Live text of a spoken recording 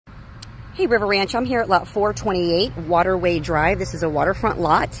Hey River Ranch, I'm here at lot 428 Waterway Drive. This is a waterfront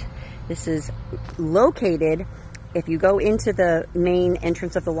lot. This is located, if you go into the main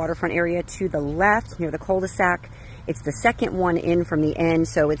entrance of the waterfront area to the left near the cul-de-sac, it's the second one in from the end,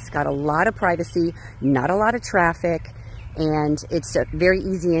 so it's got a lot of privacy, not a lot of traffic, and it's very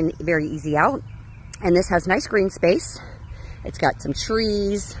easy in, very easy out. And this has nice green space. It's got some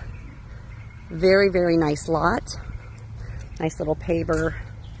trees. Very, very nice lot. Nice little paver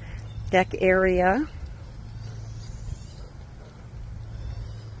deck area.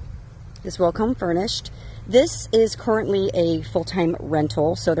 This will come furnished. This is currently a full-time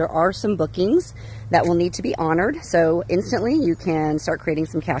rental, so there are some bookings that will need to be honored. So instantly you can start creating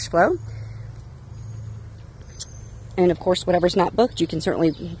some cash flow. And of course, whatever's not booked, you can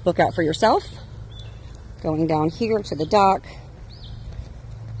certainly book out for yourself. Going down here to the dock.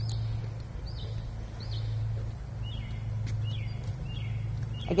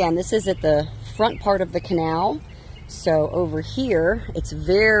 Again, this is at the front part of the canal. So over here, it's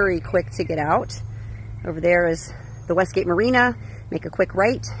very quick to get out. Over there is the Westgate Marina. Make a quick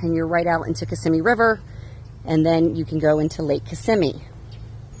right and you're right out into Kissimmee River. And then you can go into Lake Kissimmee.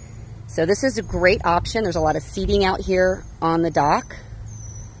 So this is a great option. There's a lot of seating out here on the dock.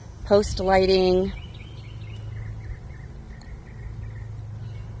 Post lighting.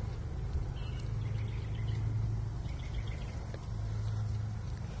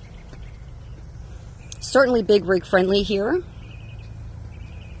 Certainly big rig friendly here.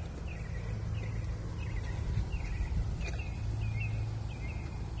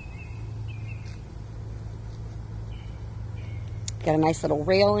 Got a nice little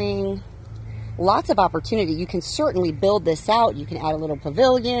railing. Lots of opportunity. You can certainly build this out. You can add a little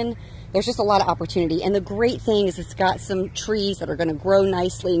pavilion. There's just a lot of opportunity. And the great thing is it's got some trees that are going to grow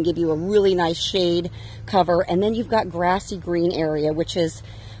nicely and give you a really nice shade cover. And then you've got grassy green area, which is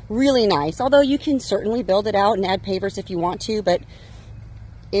really nice. Although you can certainly build it out and add pavers if you want to, but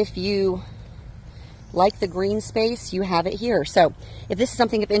if you like the green space, you have it here. So if this is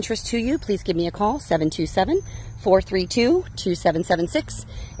something of interest to you, please give me a call, 727-432-2776.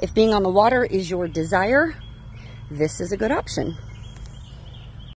 If being on the water is your desire, this is a good option.